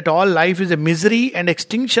Buddhists that all life is a misery and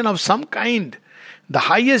extinction of some kind, the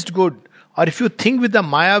highest good, or if you think with the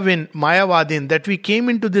Mayavadin that we came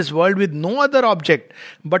into this world with no other object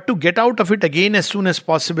but to get out of it again as soon as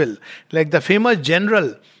possible, like the famous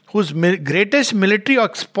general whose greatest military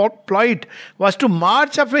exploit was to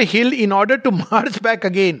march up a hill in order to march back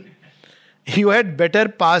again. You had better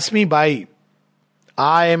pass me by.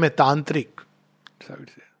 I am a tantric.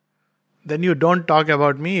 Then you don't talk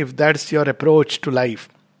about me if that's your approach to life.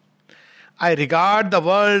 I regard the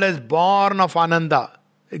world as born of Ananda.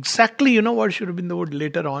 Exactly, what Sri Aurobindo would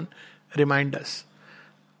later on remind us.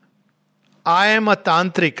 I am a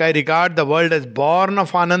tantric. I regard the world as born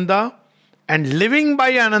of Ananda and living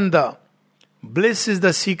by Ananda. Bliss is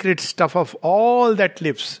the secret stuff of all that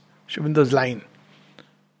lives. Sri Aurobindo's line.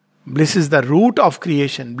 Bliss is the root of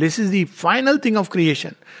creation. Bliss is the final thing of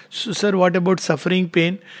creation. So, sir, what about suffering,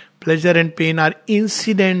 pain? Pleasure and pain are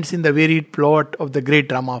incidents in the varied plot of the great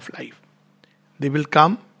drama of life. They will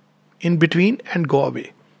come in between and go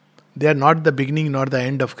away. They are not the beginning nor the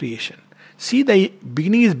end of creation. See, the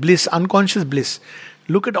beginning is bliss, unconscious bliss.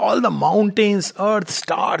 Look at all the mountains, earth,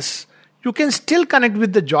 stars. You can still connect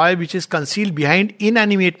with the joy which is concealed behind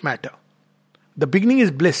inanimate matter. The beginning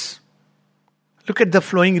is bliss. Look at the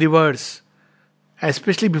flowing rivers,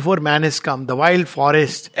 especially before man has come, the wild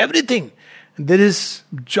forest, everything. There is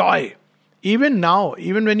joy. Even now,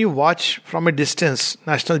 even when you watch from a distance,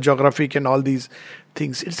 National Geographic and all these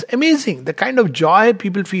things, it's amazing the kind of joy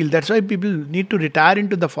people feel. That's why people need to retire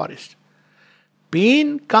into the forest.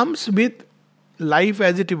 Pain comes with life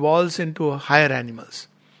as it evolves into higher animals.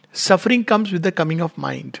 Suffering comes with the coming of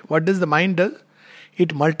mind. What does the mind do?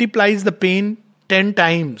 It multiplies the pain 10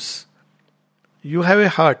 times. You have a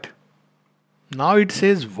hurt. Now it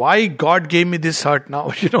says, why God gave me this hurt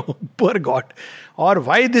now? Poor God. Or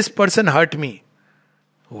why this person hurt me?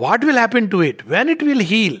 What will happen to it? When it will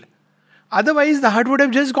heal? Otherwise the hurt would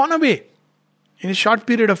have just gone away in a short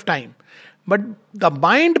period of time. But the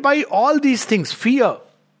mind, by all these things, fear,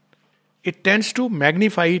 it tends to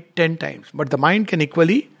magnify it 10 times. But the mind can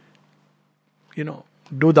equally,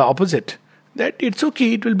 do the opposite. That it's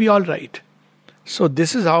okay, it will be all right. So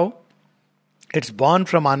this is how it's born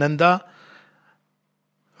from Ananda.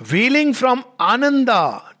 Wheeling from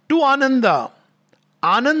Ananda to Ananda.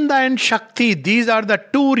 Ananda and Shakti, these are the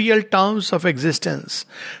two real terms of existence.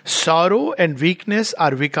 Sorrow and weakness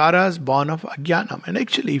are vikaras born of Ajnanam. And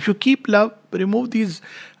actually, if you keep love, remove these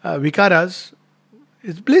vikaras,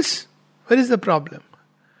 it's bliss. Where is the problem?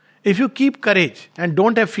 If you keep courage and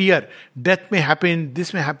don't have fear, death may happen,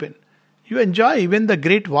 this may happen. You enjoy, even the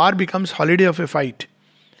great war becomes holiday of a fight.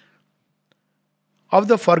 Of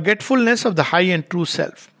the forgetfulness of the high and true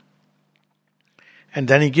self. And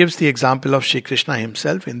then he gives the example of Shri Krishna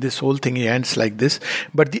himself. In this whole thing he ends like this.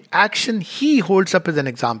 But the action he holds up as an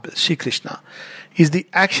example, Shri Krishna, is the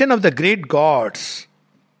action of the great gods.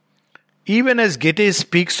 Even as Goethe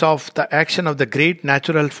speaks of the action of the great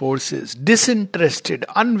natural forces, disinterested,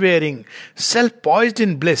 unwearying, self-poised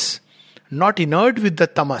in bliss, not inert with the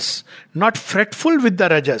tamas, not fretful with the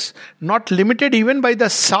rajas, not limited even by the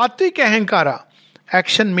sattvic ahankara,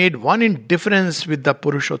 action made one in difference with the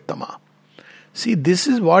Purushottama. See, this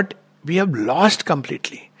is what we have lost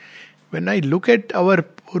completely. When I look at our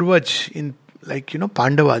Purvaj in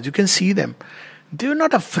Pandavas, you can see them. They were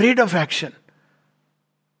not afraid of action.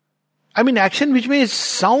 I mean, action which may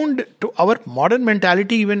sound to our modern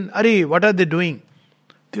mentality even, Arey, what are they doing?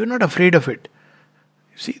 They were not afraid of it.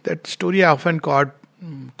 You see, that story I often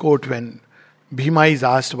quote when Bhima is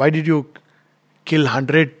asked, why did you kill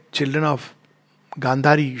 100 children of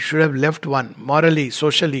Gandhari? You should have left one, morally,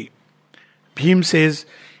 socially. Bhim says,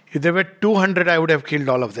 if there were 200, I would have killed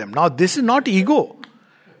all of them. Now, this is not ego.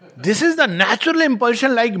 This is the natural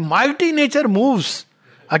impulsion, like mighty nature moves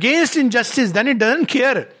against injustice, then it doesn't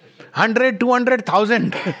care. 100, 200,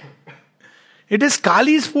 1,000. It is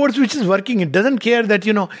Kali's force which is working. It doesn't care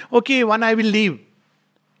that, okay, one I will leave.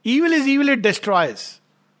 Evil is evil, it destroys.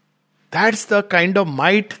 That's the kind of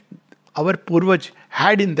might our Purvaj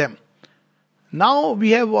had in them. Now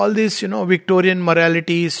we have all this, Victorian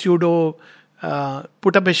morality, pseudo,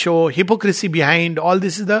 put up a show, hypocrisy behind. All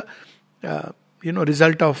this is the,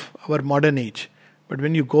 result of our modern age. But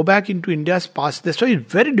when you go back into India's past, that's why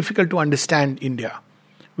it's very difficult to understand India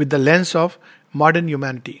with the lens of modern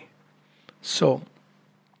humanity. So,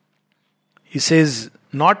 he says,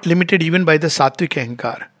 not limited even by the Sattvic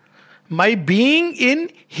Ahankar. My being in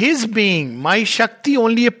his being, my Shakti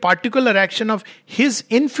only a particular action of his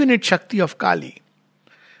infinite Shakti of Kali.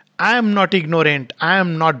 I am not ignorant, I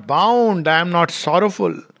am not bound, I am not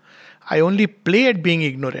sorrowful. I only play at being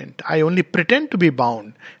ignorant. I only pretend to be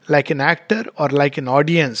bound. Like an actor or like an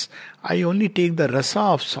audience, I only take the rasa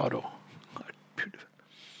of sorrow. Beautiful.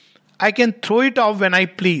 I can throw it off when I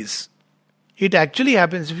please. It actually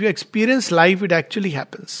happens. If you experience life, it actually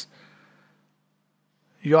happens.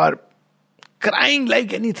 You are crying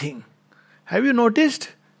like anything. Have you noticed?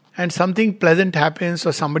 And something pleasant happens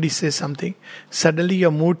or somebody says something. Suddenly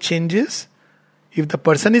your mood changes. If the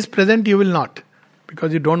person is present, you will not.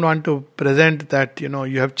 Because you don't want to present that,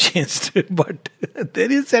 you have changed. But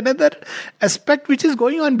there is another aspect which is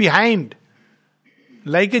going on behind.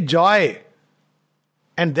 Like a joy.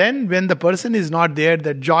 And then when the person is not there,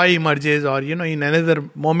 that joy emerges, or in another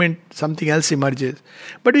moment something else emerges.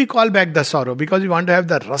 But we call back the sorrow because we want to have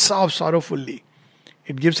the rasa of sorrow fully.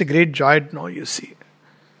 It gives a great joy to know, you see,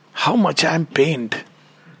 how much I am pained.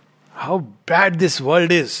 How bad this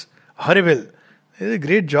world is. Horrible. There is a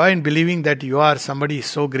great joy in believing that you are somebody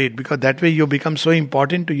so great, because that way you become so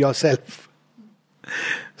important to yourself.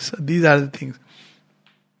 So these are the things.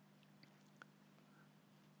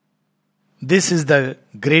 This is the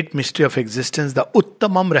great mystery of existence, the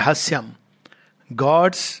Uttamam Rahasyam,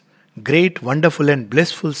 God's great, wonderful and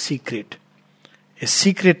blissful secret. A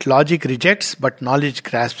secret logic rejects, but knowledge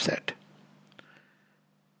grasps at.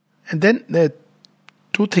 And then the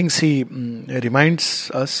two things he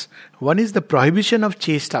reminds us. One is the prohibition of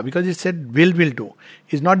chesta, because it said will do.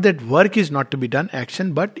 It's not that work is not to be done,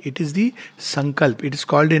 action, but it is the sankalp. It is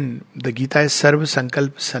called in the Gita as Sarva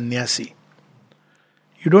Sankalp Sannyasi.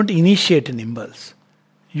 You don't initiate an impulse.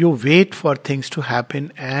 You wait for things to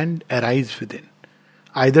happen and arise within.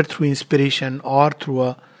 Either through inspiration or through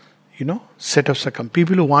a, set of circumstances.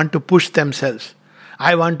 People who want to push themselves.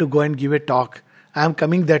 I want to go and give a talk. I am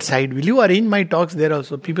coming that side. Will you arrange my talks there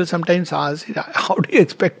also? People sometimes ask, how do you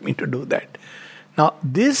expect me to do that? Now,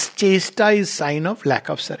 this chesta is sign of lack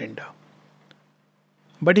of surrender.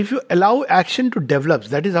 But if you allow action to develop,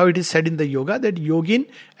 that is how it is said in the yoga, that yogin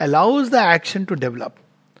allows the action to develop.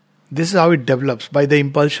 This is how it develops, by the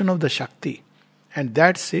impulsion of the Shakti. And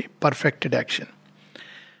that's a perfected action.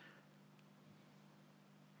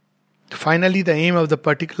 Finally, the aim of the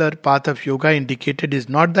particular path of yoga indicated is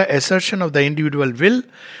not the assertion of the individual will,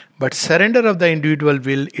 but surrender of the individual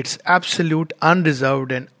will, its absolute,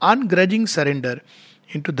 unreserved and ungrudging surrender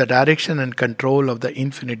into the direction and control of the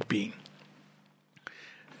infinite being.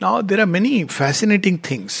 Now, there are many fascinating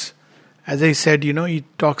things. As I said, he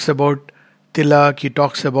talks about Tilak, he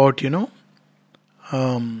talks about, there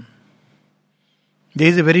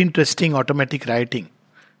is a very interesting automatic writing.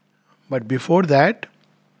 But before that,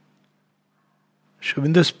 Sri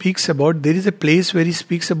Aurobindo speaks about, there is a place where he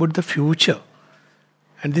speaks about the future.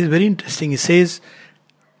 And this is very interesting. He says,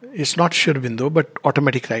 it's not Sri Aurobindo, but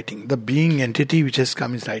automatic writing. The being entity which has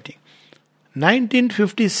come is writing.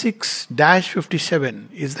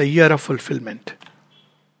 1956-57 is the year of fulfillment.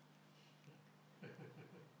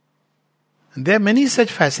 And there are many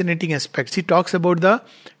such fascinating aspects. He talks about the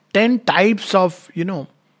 10 types of,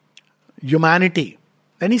 humanity.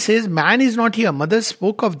 Then he says, man is not here. Mother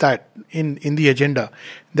spoke of that in the agenda.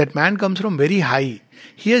 That man comes from very high.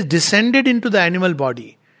 He has descended into the animal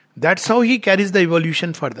body. That's how he carries the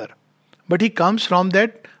evolution further. But he comes from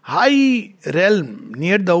that high realm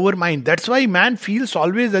near the overmind. That's why man feels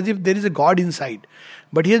always as if there is a God inside.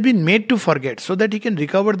 But he has been made to forget so that he can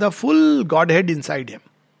recover the full Godhead inside him.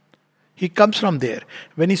 He comes from there.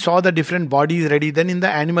 When he saw the different bodies ready, then in the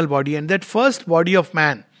animal body, and that first body of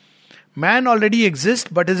man, Man already exists,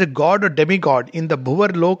 but as a god or demigod in the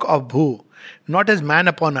Bhuvar Lok of Bhu, not as man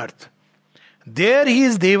upon earth. There he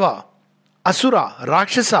is Deva, Asura,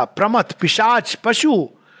 Rakshasa, Pramath, Pishach,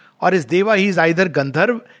 Pashu, or as Deva he is either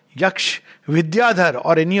Gandharv, Yaksh, Vidyadhar,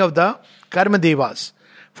 or any of the Karma Devas.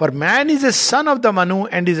 For man is a son of the Manu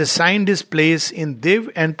and is assigned his place in Div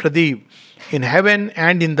and Pradeep, in heaven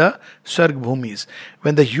and in the Sarg Bhumis.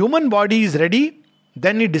 When the human body is ready,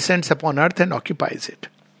 then he descends upon earth and occupies it.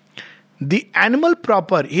 The animal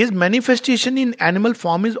proper, his manifestation in animal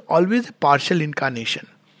form is always a partial incarnation,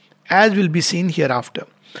 as will be seen hereafter.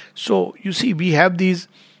 So, you see, we have these,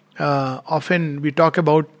 often we talk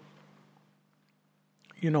about,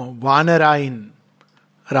 Vanara in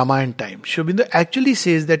Ramayana time. Sri Aurobindo actually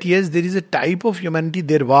says that yes, there is a type of humanity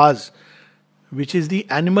there was, which is the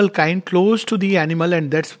animal kind, close to the animal,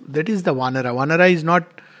 and that is the Vanara. Vanara is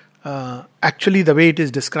not actually the way it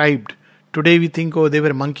is described. Today we think, oh, they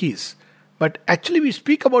were monkeys. But actually we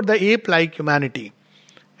speak about the ape-like humanity.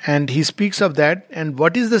 And he speaks of that. And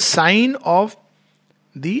what is the sign of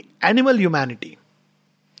the animal humanity?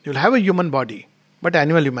 You'll have a human body, but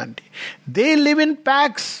animal humanity. They live in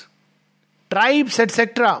packs, tribes,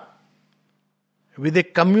 etc. with a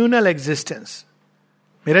communal existence.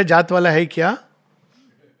 मेरा जात वाला है क्या?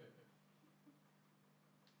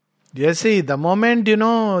 जैसे the moment,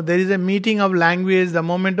 there is a meeting of language, the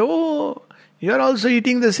moment, oh, you are also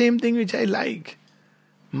eating the same thing which I like.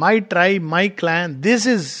 My tribe, my clan, this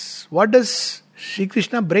is, what does Sri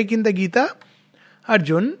Krishna break in the Gita?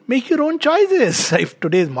 Arjun, make your own choices, if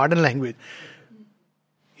today's modern language.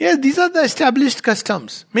 Yes, these are the established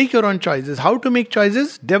customs. Make your own choices. How to make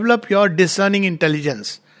choices? Develop your discerning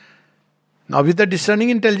intelligence. Now with the discerning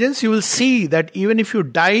intelligence, you will see that even if you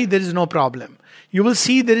die, there is no problem. You will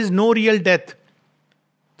see there is no real death.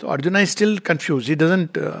 So Arjuna is still confused. He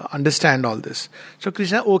doesn't understand all this. So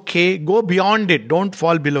Krishna, okay, go beyond it. Don't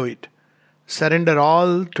fall below it. Surrender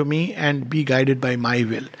all to me and be guided by my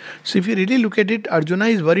will. So if you really look at it, Arjuna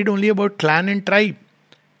is worried only about clan and tribe.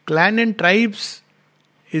 Clan and tribes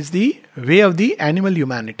is the way of the animal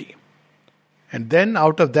humanity. And then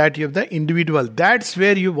out of that you have the individual. That's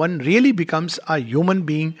where one really becomes a human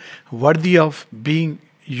being worthy of being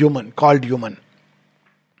human, called human.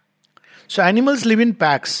 So animals live in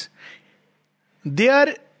packs. They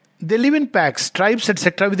live in packs, tribes,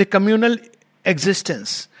 etc. with a communal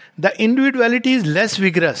existence. The individuality is less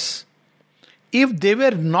vigorous. If they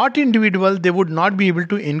were not individual, they would not be able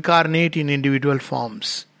to incarnate in individual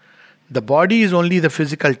forms. The body is only the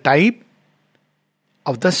physical type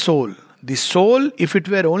of the soul. The soul, if it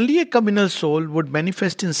were only a communal soul, would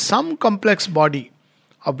manifest in some complex body,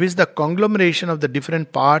 of which the conglomeration of the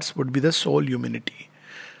different parts would be the soul unity.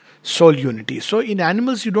 Soul unity. So in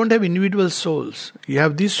animals, you don't have individual souls. You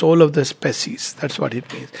have the soul of the species. That's what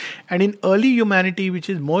it means. And in early humanity,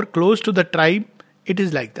 which is more close to the tribe, it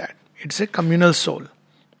is like that. It's a communal soul.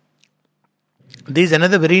 There is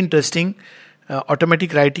another very interesting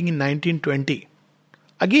automatic writing in 1920.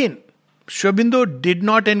 Again, Sri Aurobindo did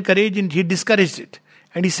not encourage it, he discouraged it.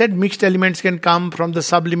 And he said mixed elements can come from the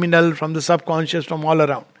subliminal, from the subconscious, from all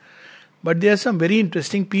around. But there's some very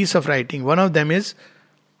interesting piece of writing. One of them is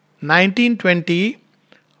 1920,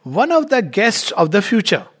 one of the guests of the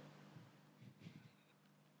future.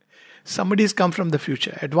 Somebody has come from the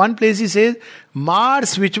future. At one place he says,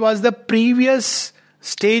 Mars, which was the previous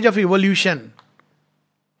stage of evolution,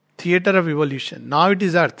 theater of evolution, now it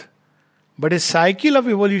is Earth. But a cycle of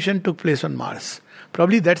evolution took place on Mars.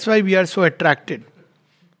 Probably that's why we are so attracted.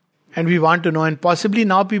 And we want to know. And possibly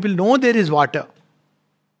now people know there is water.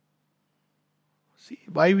 See,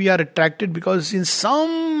 why we are attracted? Because in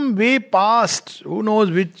some way past, who knows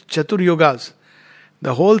which Chatur Yogas,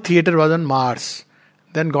 the whole theater was on Mars.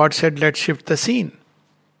 Then God said, let's shift the scene.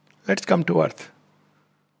 Let's come to Earth.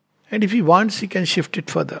 And if He wants, He can shift it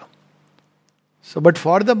further. So, but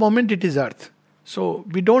for the moment it is Earth. So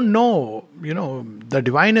we don't know, the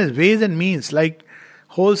divine has ways and means. Like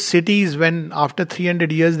whole cities, when after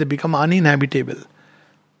 300 years they become uninhabitable,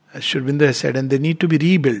 as Sri Aurobindo has said, and they need to be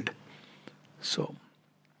rebuilt. So,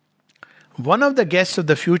 one of the guests of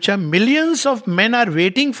the future, millions of men are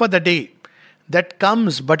waiting for the day that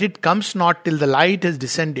comes, but it comes not till the light has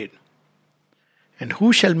descended. And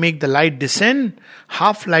who shall make the light descend?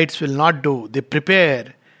 Half lights will not do. They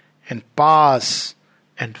prepare and pass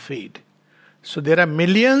and fade. So there are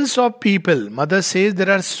millions of people. Mother says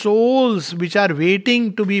there are souls which are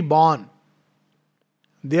waiting to be born.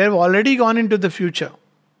 They have already gone into the future.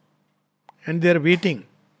 And they are waiting.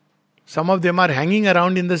 Some of them are hanging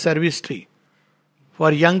around in the service tree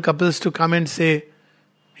for young couples to come and say,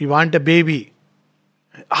 we want a baby.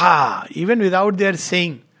 Even without their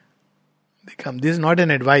saying, They come. This is not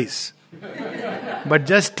an advice, but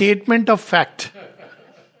just statement of fact.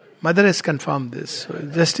 Mother has confirmed this. So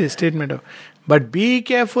just a statement of. But be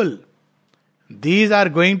careful. These are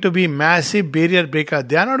going to be massive barrier breaker.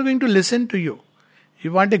 They are not going to listen to you.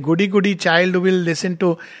 You want a goody child who will listen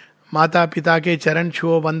to Mata Pita ke charan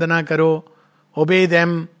chhuo, vandana karo, obey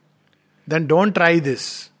them. Then don't try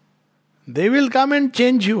this. They will come and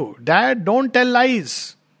change you. Dad, don't tell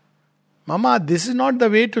lies. Mama, this is not the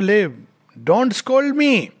way to live. Don't scold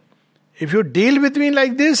me. If you deal with me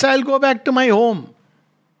like this, I'll go back to my home.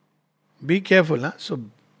 Be careful. Huh? So,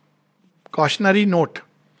 cautionary note.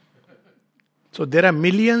 So, there are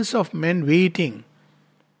millions of men waiting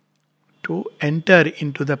to enter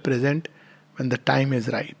into the present when the time is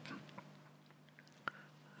right.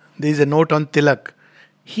 There is a note on Tilak.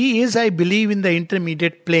 He is, I believe, in the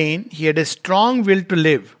intermediate plane. He had a strong will to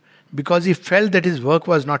live because he felt that his work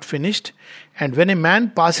was not finished. And when a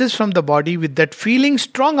man passes from the body with that feeling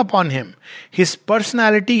strong upon him, his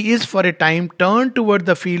personality is for a time turned toward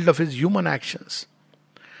the field of his human actions.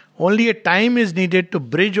 Only a time is needed to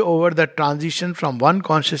bridge over the transition from one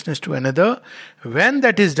consciousness to another. When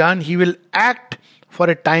that is done, he will act for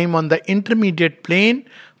a time on the intermediate plane,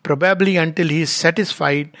 probably until he is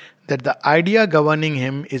satisfied that the idea governing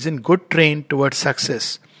him is in good train towards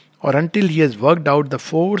success, or until he has worked out the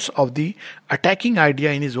force of the attacking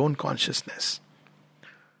idea in his own consciousness.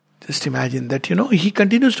 Just imagine that, he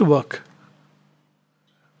continues to work.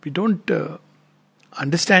 We don't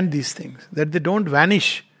understand these things, that they don't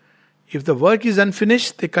vanish. If the work is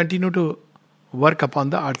unfinished, they continue to work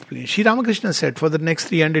upon the earth plane. Sri Ramakrishna said, for the next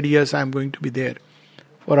 300 years I am going to be there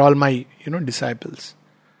for all my, disciples.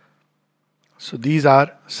 So these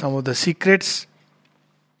are some of the secrets.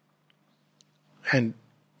 And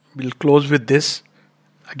we'll close with this.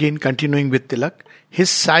 Again, continuing with Tilak.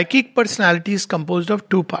 His psychic personality is composed of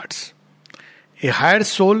two parts. A higher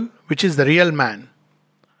soul, which is the real man.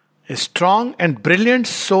 A strong and brilliant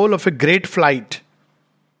soul of a great flight.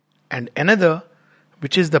 And another,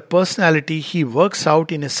 which is the personality he works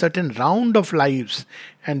out in a certain round of lives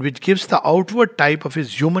and which gives the outward type of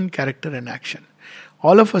his human character and action.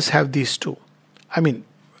 All of us have these two.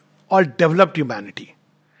 All developed humanity.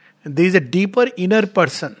 And there is a deeper inner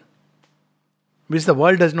person which the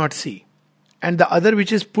world does not see. And the other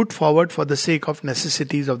which is put forward for the sake of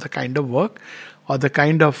necessities of the kind of work or the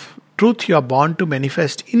kind of truth you are born to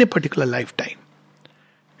manifest in a particular lifetime.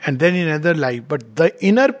 And then in another life. But the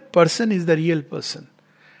inner person is the real person.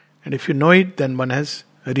 And if you know it, then one has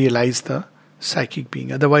realized the psychic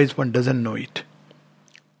being. Otherwise one doesn't know it.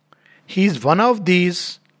 He is one of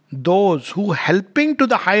those who helping to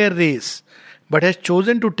the higher race, but has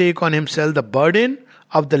chosen to take on himself the burden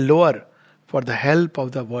of the lower for the help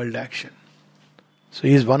of the world action. So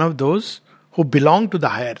he is one of those who belong to the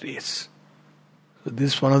higher race. So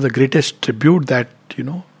this is one of the greatest tribute that,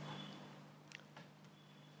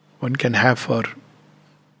 one can have for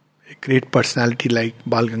a great personality like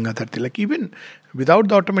Bal Gangadhar Tilak. Even without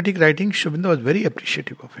the automatic writing, Sri Aurobindo was very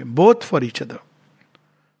appreciative of him, both for each other.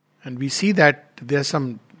 And we see that there's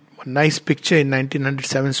some nice picture in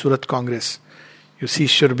 1907 Surat Congress. You see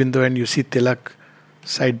Sri Aurobindo and you see Tilak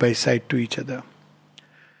side by side to each other.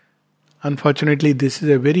 Unfortunately, this is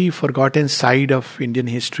a very forgotten side of Indian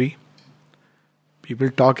history.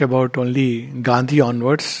 People talk about only Gandhi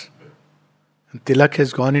onwards. And Tilak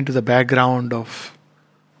has gone into the background of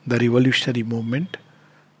the revolutionary movement.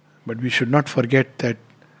 But we should not forget that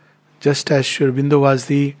just as Sri Aurobindo was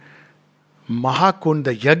the Mahakund,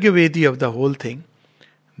 the Yagyavedi of the whole thing,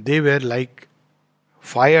 they were like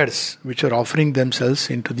fires which are offering themselves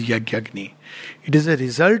into the Yagyagni. It is a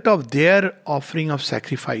result of their offering of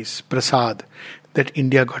sacrifice, prasad, that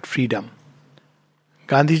India got freedom.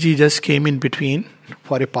 Gandhiji just came in between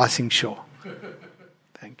for a passing show.